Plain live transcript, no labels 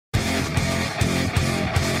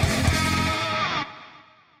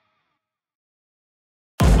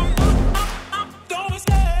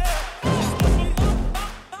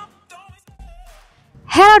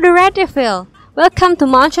Hello the Red Devil! Welcome to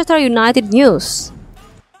Manchester United news.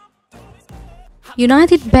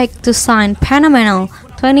 United begged to sign phenomenal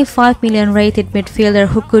 25 million rated midfielder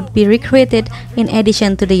who could be recruited in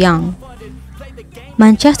addition to the young.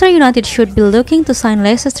 Manchester United should be looking to sign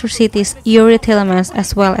Leicester City's Youri Tielemans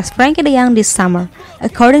as well as Frenkie de Jong this summer,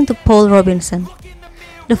 according to Paul Robinson.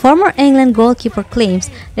 The former England goalkeeper claims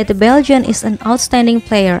that the Belgian is an outstanding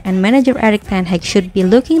player and manager Erik should be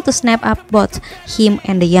looking to snap up both him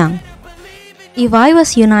and the young. If I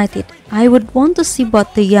was United, I would want to see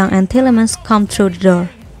both the young and Tielemans come through the door.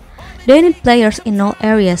 They need players in all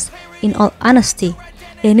areas. In all honesty,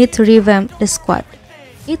 they need to revamp the squad.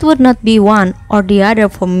 It would not be one or the other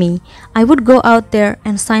for me. I would go out there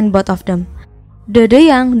and sign both of them. The De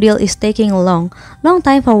Jong deal is taking a long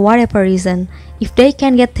time for whatever reason. If they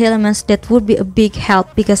can get Tielemans, that would be a big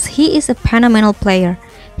help because he is a phenomenal player.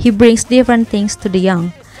 He brings different things to the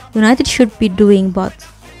young. United should be doing both.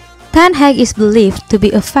 Ten Hag is believed to be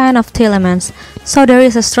a fan of Tielemans, so there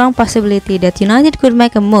is a strong possibility that United could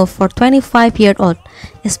make a move for 25-year-old,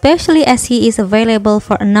 especially as he is available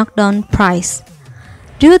for a knockdown price.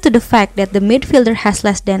 Due to the fact that the midfielder has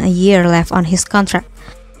less than a year left on his contract,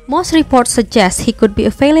 most reports suggest he could be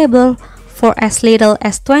available for as little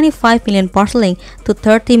as 25 million sterling to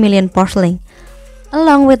 30 million sterling.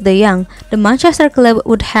 Along with the young, the Manchester club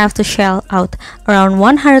would have to shell out around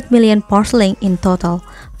 100 million sterling in total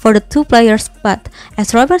for the two players, but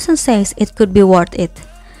as Robertson says, it could be worth it.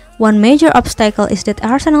 One major obstacle is that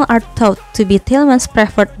Arsenal are thought to be Tielemans'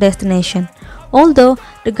 preferred destination, although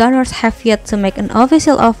the Gunners have yet to make an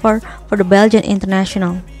official offer for the Belgian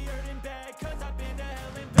international.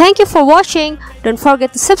 Thank you for watching. Don't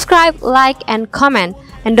forget to subscribe, like and comment,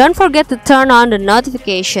 and don't forget to turn on the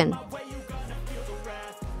notification.